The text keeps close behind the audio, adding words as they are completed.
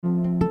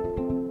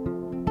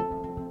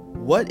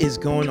What is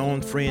going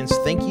on, friends?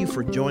 Thank you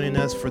for joining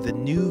us for the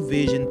New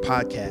Vision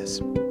podcast.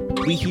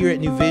 We here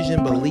at New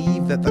Vision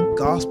believe that the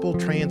gospel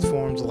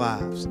transforms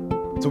lives.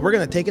 So we're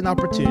going to take an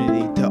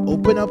opportunity to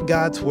open up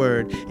God's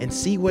word and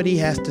see what he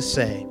has to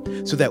say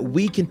so that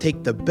we can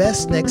take the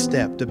best next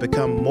step to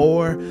become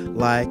more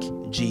like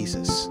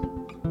Jesus.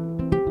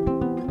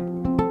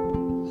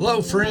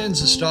 Hello,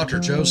 friends. It's Dr.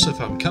 Joseph.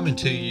 I'm coming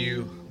to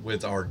you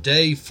with our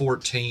day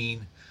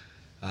 14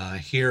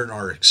 here in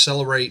our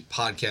Accelerate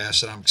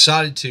podcast, and I'm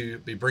excited to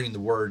be bringing the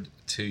word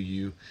to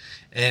you.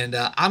 And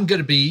I'm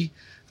going to be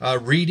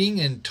reading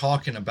and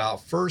talking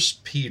about 1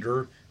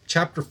 Peter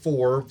chapter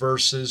 4,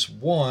 verses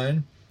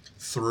 1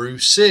 through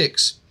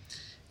 6.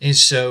 And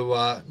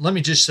so let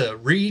me just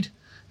read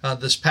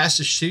this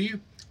passage to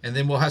you, and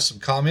then we'll have some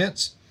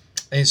comments.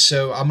 And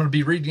so I'm going to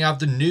be reading out of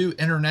the New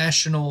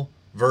International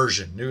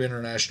Version.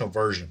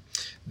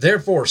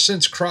 Therefore,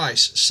 since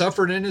Christ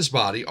suffered in his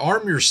body,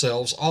 arm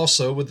yourselves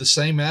also with the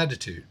same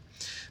attitude,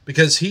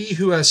 because he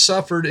who has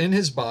suffered in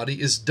his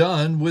body is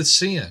done with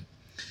sin.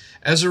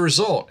 As a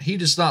result, he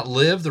does not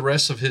live the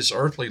rest of his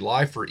earthly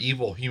life for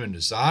evil human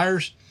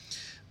desires,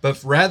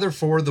 but rather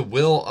for the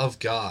will of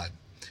God.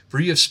 For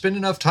you have spent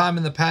enough time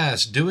in the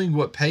past doing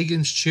what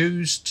pagans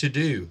choose to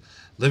do,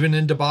 living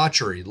in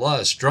debauchery,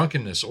 lust,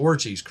 drunkenness,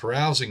 orgies,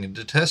 carousing, and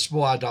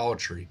detestable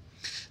idolatry.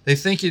 They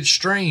think it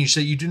strange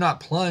that you do not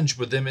plunge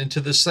with them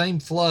into the same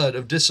flood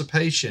of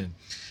dissipation,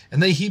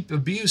 and they heap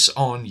abuse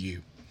on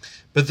you.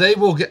 But they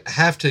will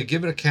have to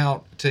give an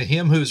account to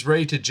him who is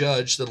ready to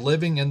judge the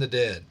living and the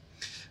dead.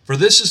 For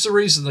this is the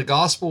reason the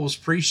gospel was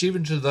preached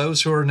even to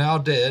those who are now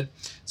dead,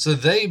 so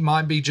they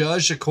might be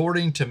judged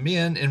according to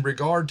men in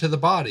regard to the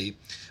body,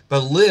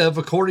 but live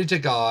according to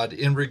God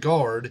in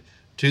regard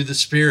to the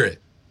Spirit.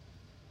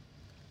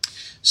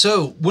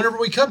 So, whenever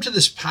we come to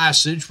this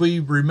passage, we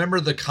remember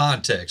the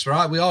context,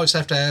 right? We always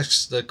have to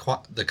ask the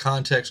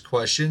context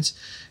questions.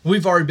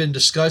 We've already been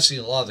discussing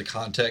a lot of the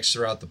context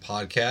throughout the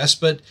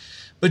podcast,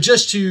 but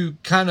just to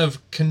kind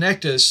of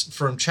connect us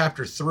from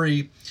chapter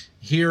 3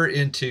 here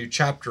into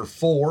chapter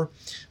 4,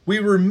 we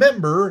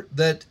remember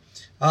that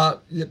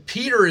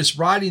Peter is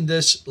writing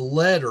this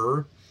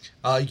letter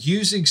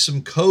using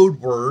some code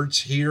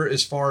words here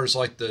as far as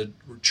like the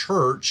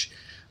church,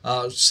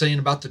 saying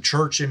about the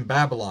church in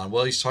Babylon.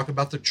 Well, he's talking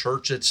about the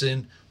church that's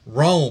in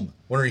Rome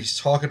when he's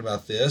talking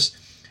about this.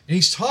 And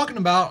he's talking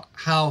about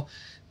how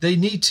they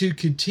need to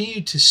continue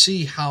to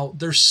see how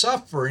their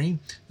suffering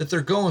that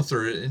they're going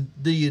through and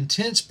the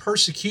intense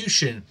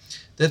persecution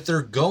that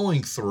they're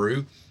going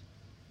through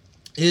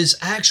is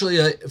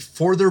actually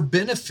for their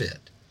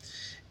benefit.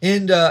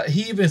 And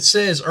he even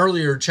says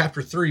earlier in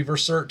chapter 3,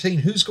 verse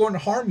 13, who's going to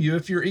harm you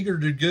if you're eager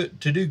to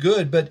do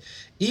good? But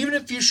even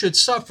if you should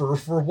suffer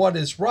for what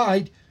is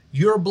right,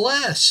 you're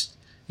blessed.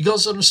 He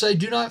goes on to say,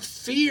 do not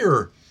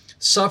fear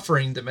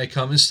suffering that may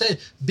come. Instead,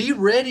 be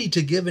ready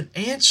to give an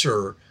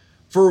answer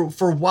for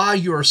why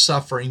you are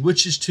suffering,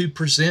 which is to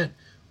present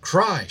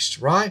Christ,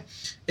 right?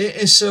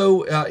 And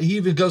so he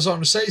even goes on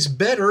to say, it's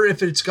better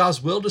if it's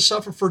God's will to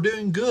suffer for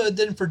doing good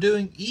than for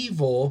doing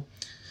evil.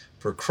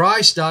 For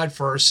Christ died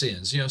for our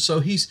sins.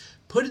 So he's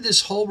putting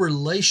this whole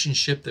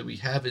relationship that we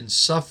have in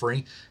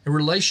suffering, a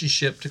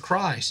relationship to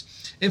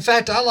Christ. In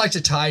fact, I like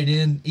to tie it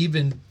in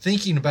even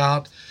thinking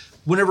about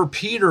whenever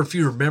Peter, if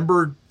you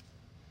remember,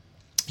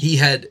 he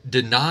had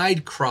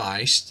denied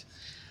Christ.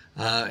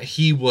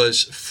 He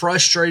was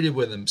frustrated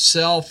with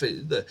himself.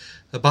 The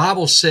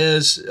Bible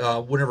says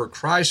whenever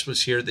Christ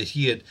was here that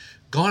he had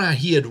gone out,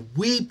 he had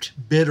wept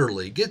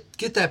bitterly.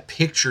 Get that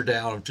picture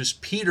down of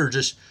just Peter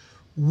just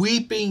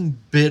weeping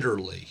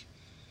bitterly.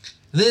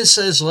 And then it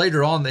says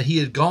later on that he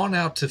had gone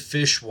out to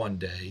fish one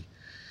day.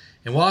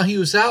 And while he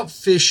was out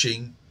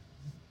fishing,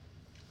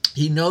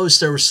 he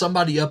noticed there was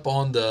somebody up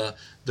on the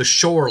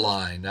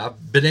shoreline.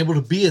 I've been able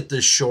to be at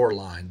this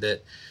shoreline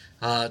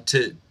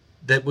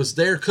that was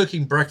there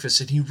cooking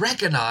breakfast, and he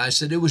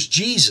recognized that it was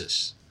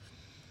Jesus.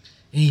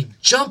 And he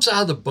jumps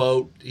out of the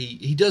boat.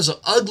 He does an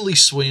ugly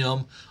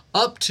swim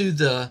up to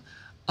the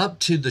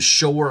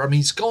shore. I mean,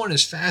 he's going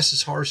as fast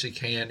as hard as he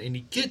can, and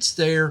he gets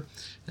there,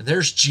 and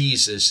there's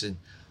Jesus. And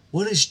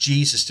what does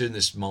Jesus do in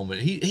this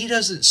moment? He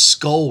doesn't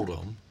scold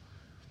him.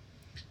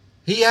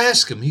 He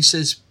asks him. He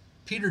says,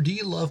 Peter, do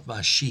you love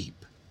my sheep?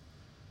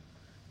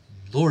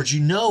 Lord, you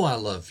know I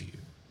love you.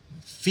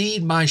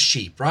 Feed my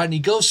sheep, right? And he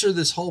goes through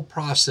this whole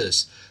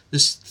process,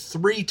 this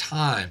 3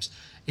 times.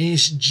 And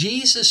it's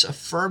Jesus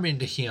affirming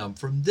to him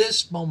from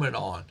this moment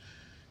on,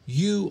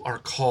 you are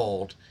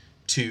called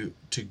to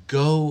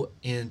go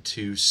and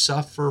to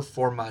suffer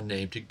for my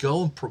name, to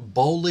go and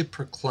boldly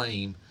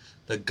proclaim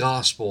the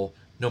gospel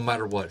no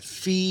matter what.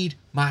 Feed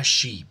my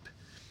sheep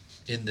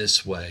in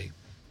this way.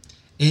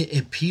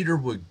 And Peter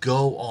would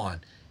go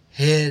on,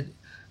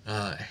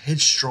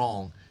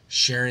 headstrong,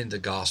 sharing the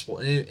gospel.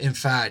 In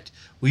fact,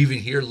 we even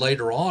hear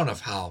later on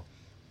of how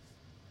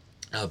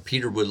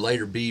Peter would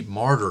later be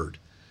martyred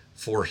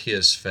for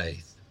his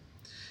faith.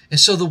 And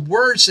so the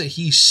words that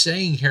he's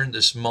saying here in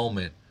this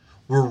moment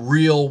were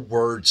real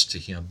words to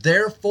him.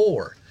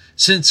 Therefore,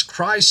 since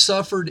Christ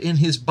suffered in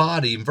his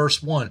body, in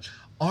verse 1,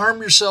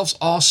 arm yourselves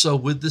also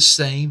with the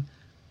same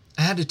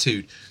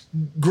attitude.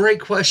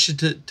 Great question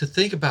to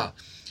think about.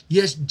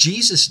 Yes,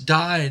 Jesus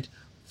died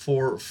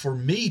for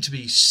me to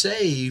be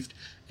saved.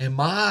 Am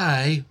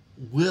I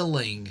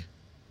willing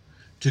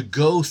to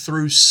go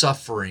through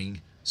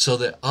suffering so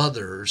that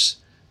others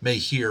may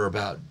hear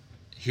about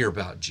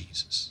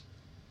Jesus?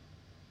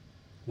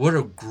 What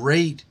a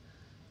great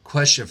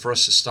question for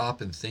us to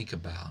stop and think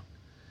about.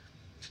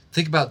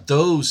 Think about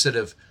those that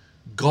have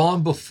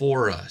gone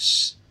before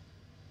us,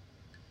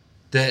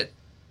 that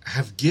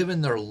have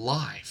given their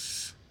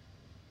life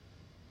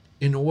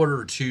in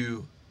order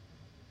to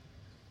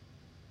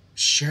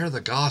share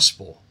the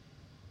gospel.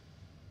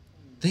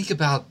 Think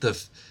about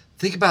those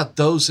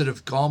that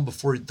have gone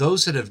before,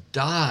 those that have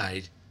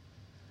died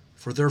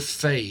for their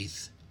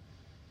faith,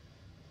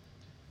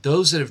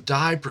 those that have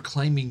died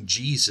proclaiming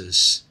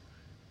Jesus,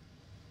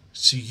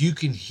 so you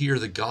can hear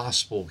the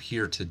gospel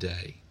here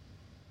today.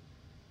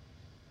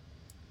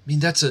 I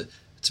mean, it's a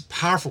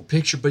powerful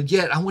picture, but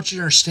yet I want you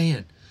to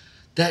understand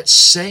that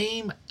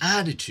same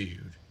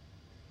attitude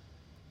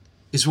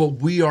is what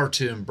we are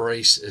to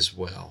embrace as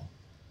well.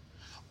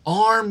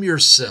 Arm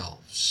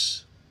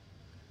yourselves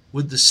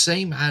with the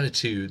same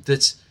attitude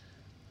that's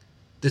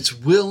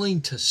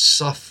willing to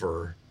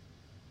suffer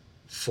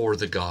for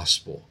the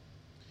gospel.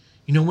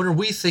 You know, when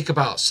we think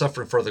about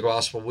suffering for the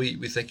gospel, we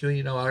think,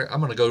 I'm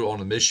going to go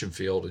on a mission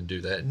field and do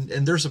that.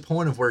 And there's a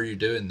point of where you're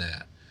doing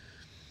that.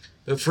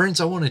 But friends,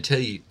 I want to tell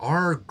you,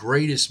 our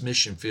greatest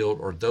mission field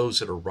are those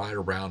that are right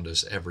around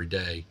us every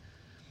day.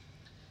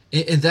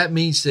 And that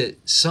means that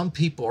some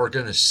people are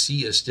going to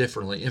see us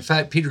differently. In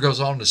fact, Peter goes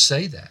on to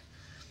say that,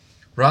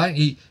 right?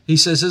 He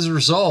says, as a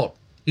result,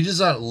 he does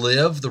not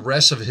live the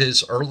rest of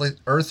his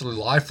earthly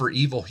life for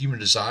evil human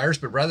desires,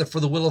 but rather for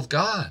the will of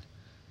God.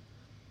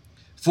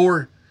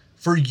 For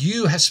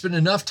you have spent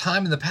enough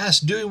time in the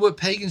past doing what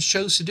pagans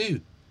chose to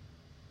do.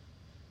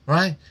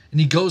 Right? And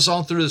he goes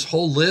on through this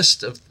whole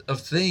list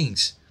of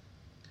things.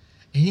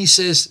 And he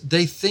says,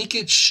 they think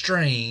it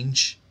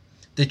strange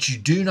that you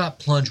do not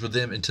plunge with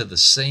them into the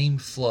same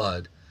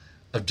flood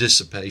of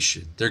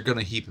dissipation. They're going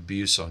to heap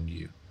abuse on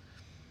you.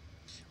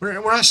 When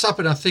I stop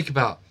and I think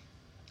about,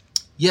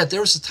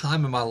 there was a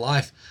time in my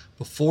life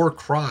before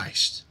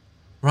Christ,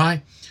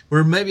 right?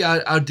 Where maybe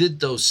I did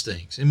those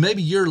things. And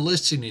maybe you're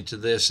listening to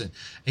this and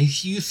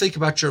you think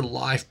about your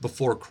life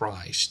before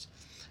Christ.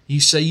 You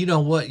say, you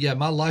know what? Yeah,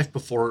 my life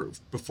before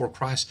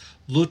Christ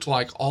looked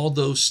like all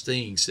those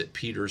things that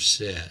Peter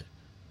said.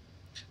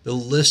 The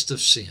list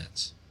of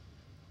sins.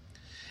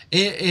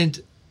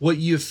 And what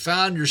you've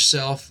found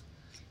yourself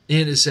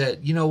in is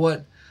that, you know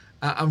what?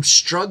 I'm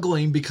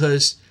struggling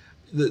because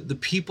the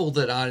people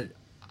that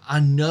I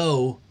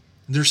know,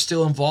 they're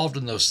still involved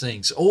in those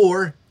things.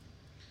 Or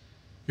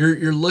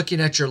you're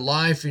looking at your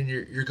life and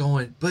you're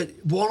going, but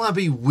won't I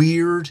be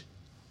weird,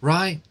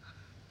 right?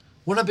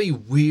 Won't I be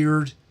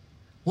weird?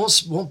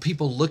 Won't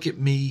people look at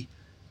me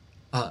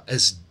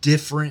as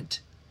different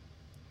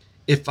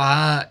if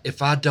I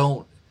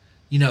don't,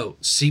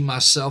 see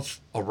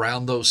myself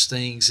around those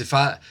things?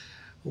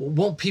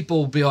 Won't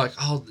people be like,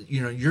 oh,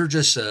 you're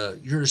just a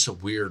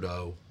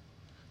weirdo,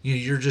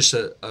 you're just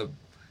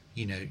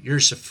you're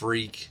just a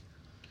freak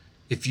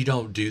if you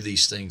don't do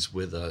these things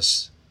with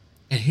us.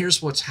 And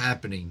here's what's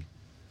happening,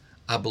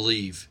 I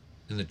believe,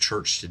 in the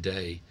church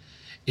today,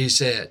 is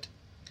that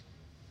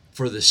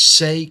for the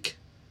sake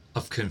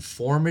of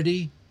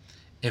conformity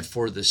and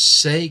for the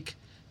sake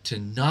to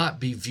not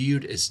be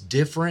viewed as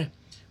different,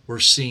 we're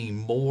seeing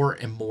more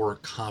and more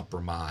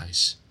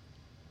compromise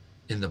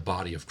in the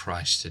body of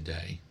Christ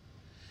today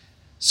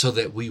so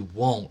that we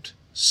won't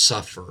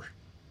suffer.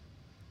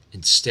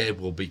 Instead,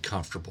 we'll be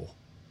comfortable.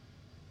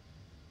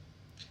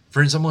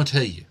 Friends, I'm going to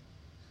tell you,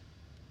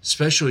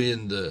 especially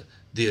in the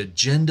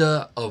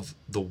agenda of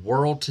the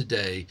world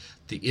today,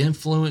 the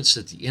influence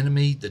that the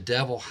enemy, the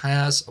devil,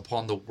 has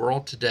upon the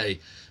world today,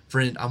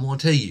 friend, I'm going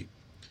to tell you,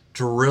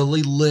 to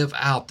really live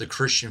out the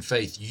Christian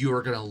faith, you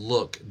are going to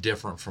look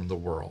different from the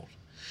world.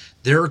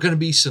 There are going to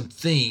be some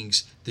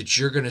things that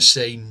you're going to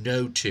say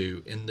no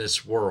to in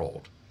this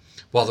world,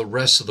 while the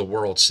rest of the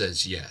world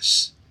says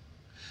yes.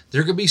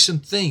 There are going to be some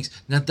things.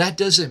 Now, that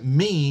doesn't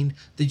mean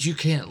that you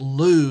can't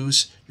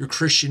lose your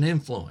Christian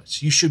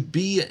influence. You should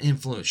be an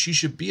influence. You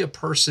should be a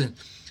person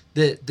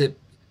that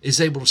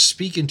is able to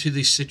speak into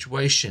these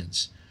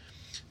situations.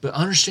 But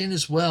understand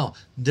as well,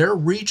 there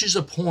reaches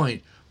a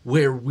point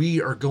where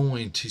we are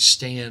going to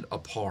stand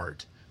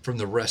apart from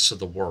the rest of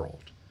the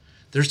world.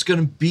 There's going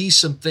to be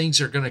some things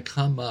that are going to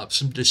come up,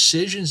 some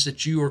decisions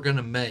that you are going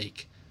to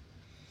make,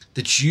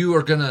 that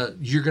you're going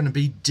to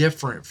be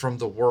different from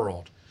the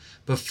world.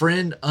 But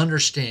friend,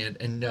 understand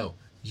and know,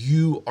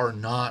 you are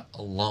not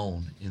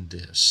alone in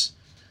this.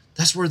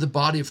 That's where the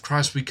body of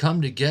Christ, we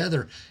come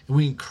together and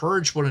we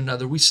encourage one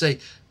another. We say,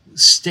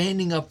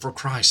 standing up for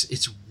Christ,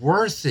 it's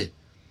worth it.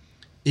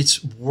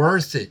 It's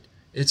worth it.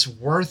 It's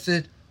worth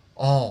it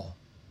all.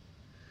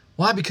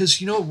 Why?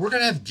 Because, we're going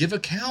to have to give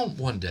account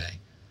one day.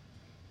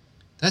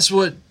 That's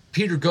what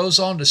Peter goes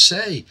on to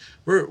say.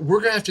 We're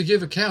going to have to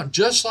give account,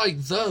 just like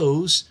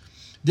those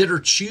that are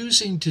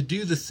choosing to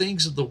do the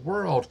things of the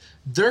world,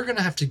 they're going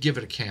to have to give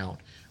an account.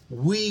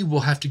 We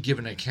will have to give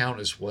an account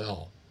as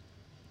well.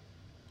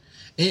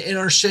 And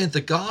understand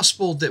the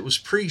gospel that was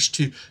preached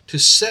to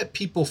set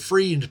people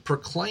free and to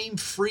proclaim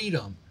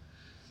freedom,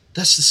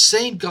 that's the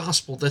same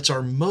gospel that's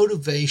our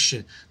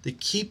motivation that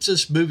keeps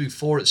us moving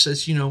forward. It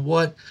says, you know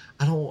what?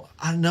 I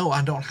know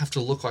I don't have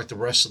to look like the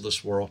rest of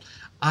this world.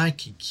 I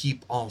can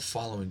keep on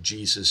following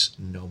Jesus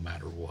no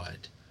matter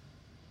what.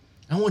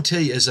 I want to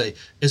tell you, as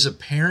a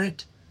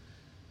parent,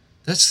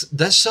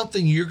 that's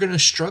something you're going to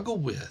struggle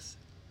with,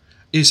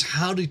 is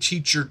how to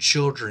teach your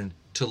children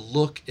to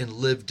look and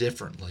live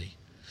differently.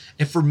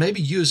 And for maybe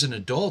you as an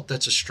adult,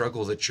 that's a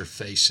struggle that you're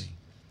facing.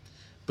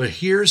 But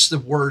here's the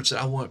words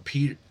that I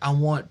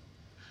want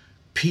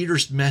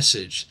Peter's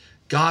message,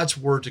 God's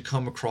word, to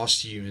come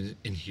across to you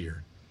in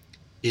here.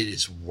 It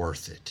is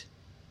worth it.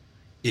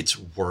 It's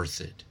worth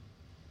it.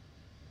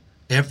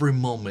 Every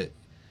moment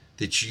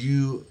that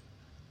you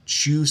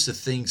choose the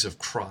things of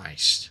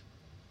Christ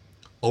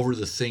over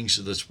the things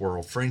of this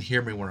world, friend,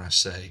 hear me when I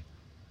say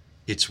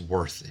it's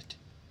worth it.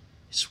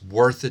 It's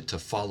worth it to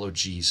follow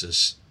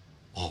Jesus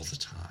all the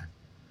time.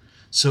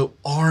 So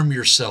arm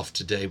yourself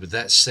today with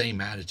that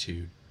same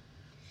attitude.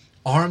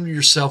 Arm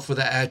yourself with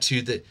that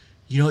attitude that,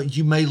 you know,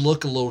 you may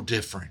look a little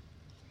different,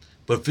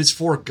 but if it's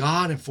for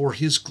God and for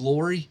His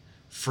glory,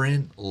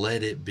 friend,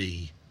 let it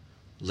be.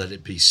 Let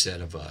it be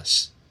said of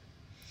us.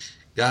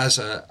 Guys,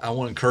 I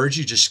want to encourage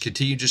you, just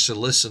continue just to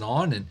listen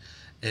on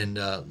and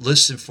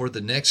listen for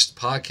the next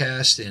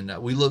podcast.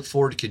 And we look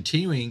forward to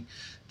continuing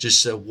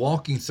just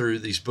walking through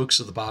these books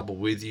of the Bible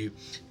with you.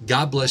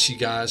 God bless you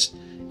guys,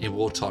 and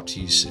we'll talk to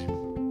you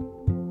soon.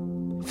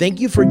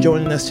 Thank you for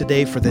joining us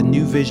today for the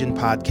New Vision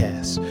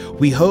podcast.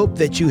 We hope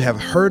that you have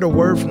heard a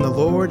word from the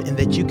Lord and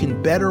that you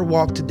can better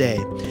walk today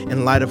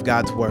in light of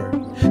God's word.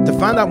 To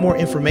find out more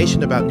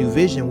information about New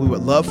Vision, we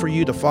would love for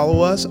you to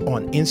follow us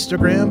on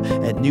Instagram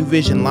at New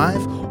Vision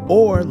Life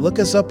or look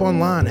us up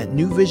online at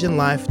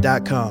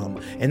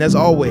newvisionlife.com. And as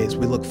always,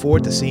 we look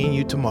forward to seeing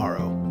you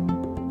tomorrow.